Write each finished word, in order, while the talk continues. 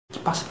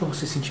passa para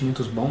você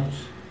sentimentos bons,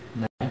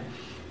 né?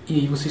 E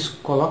aí você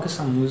coloca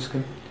essa música,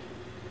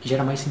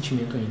 gera mais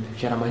sentimento ainda,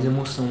 gera mais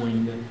emoção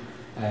ainda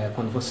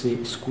quando você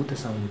escuta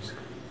essa música,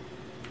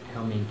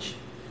 realmente,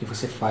 e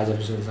você faz a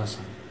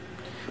visualização.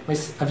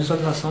 Mas a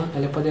visualização,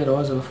 ela é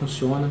poderosa, ela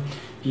funciona,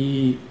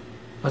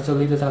 mas a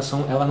lei da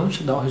atração, ela não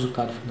te dá o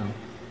resultado final.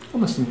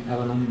 Como assim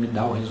ela não me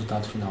dá o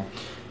resultado final?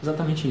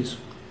 Exatamente isso.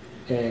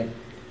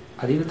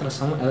 A lei da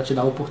atração, ela te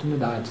dá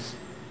oportunidades.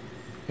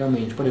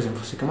 Realmente, por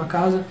exemplo, você quer uma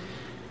casa,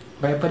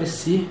 vai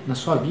aparecer na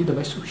sua vida,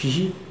 vai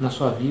surgir na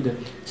sua vida,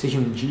 seja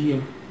um dia,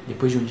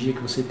 depois de um dia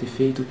que você ter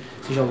feito,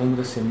 seja ao longo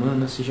da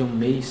semana, seja um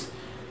mês,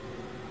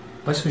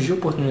 vai surgir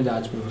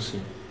oportunidades para você.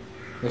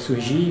 Vai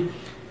surgir,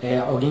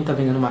 alguém está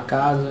vendendo uma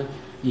casa,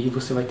 e aí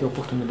você vai ter a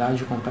oportunidade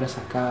de comprar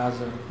essa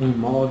casa, um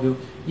imóvel,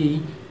 e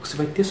aí você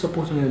vai ter essa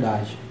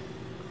oportunidade.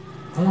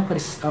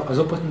 As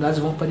oportunidades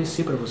vão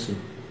aparecer para você.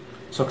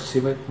 Só que você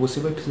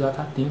vai precisar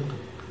estar atento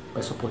para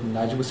essa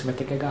oportunidade, você vai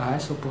ter que agarrar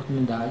essa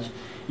oportunidade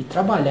e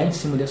trabalhar em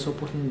cima dessa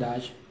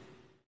oportunidade